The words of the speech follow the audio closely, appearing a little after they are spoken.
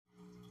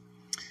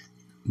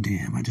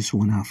Damn, I just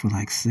went out for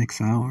like 6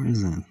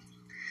 hours and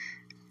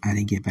I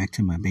didn't get back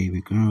to my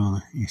baby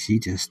girl and she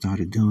just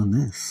started doing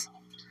this.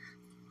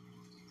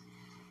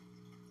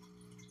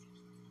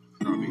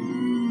 Girl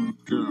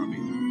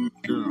me.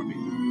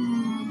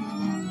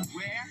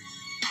 Where?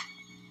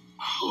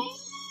 Who?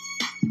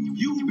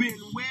 You been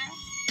where?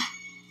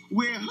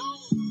 Where who?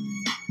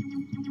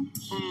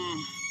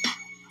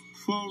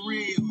 For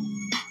real.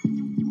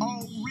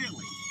 Oh,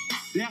 really?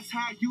 That's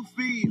how you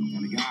feel?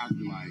 And the guys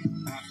be like,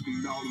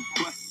 asking all them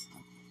questions.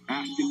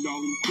 Asking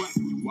all them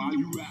questions. Why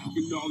you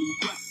asking all them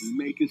questions?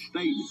 Making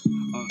statements.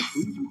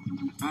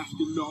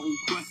 Asking all them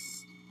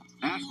questions.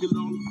 Asking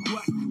all them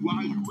questions.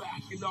 Why you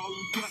asking all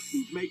them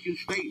questions? Making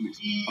statements.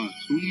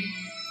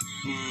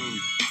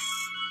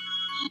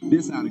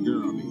 This how the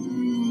girl be.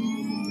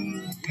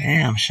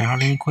 Damn,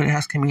 Charlene, quit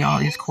asking me all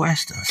these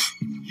questions.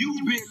 You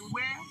been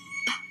where?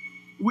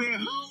 Where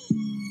who?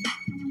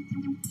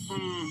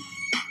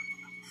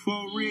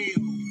 For real.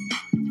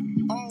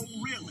 Oh,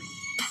 really?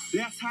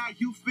 That's how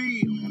you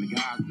feel? And the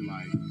guys be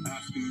like,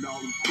 asking all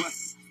them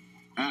questions.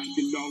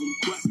 Asking all them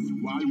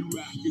questions. Why you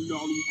asking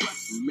all them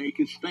questions?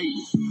 Making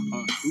statements.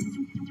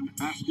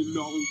 Asking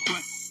all them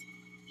questions.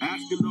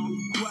 Asking all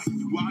them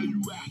questions. Why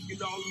you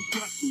asking all them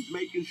questions?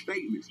 Making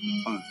statements.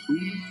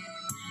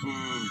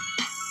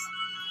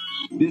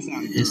 This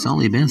how It's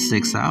only been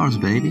 6 hours,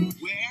 baby.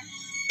 Where?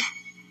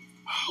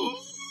 Who?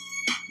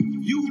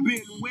 You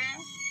been where?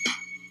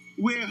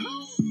 Where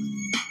who?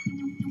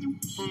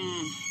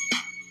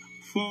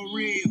 For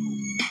real.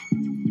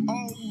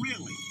 Oh,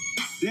 really?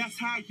 That's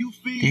how you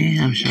feel?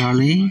 Damn,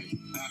 Charlene.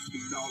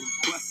 Asking all them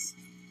questions.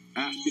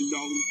 Asking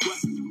all them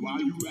questions. Why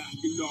you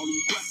asking all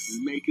them questions?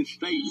 Making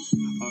statements.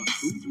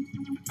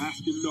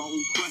 Asking all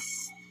them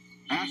questions.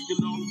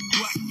 Asking all them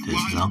questions.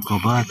 This is Uncle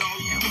Buck,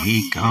 and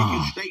we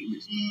gone. Making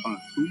statements.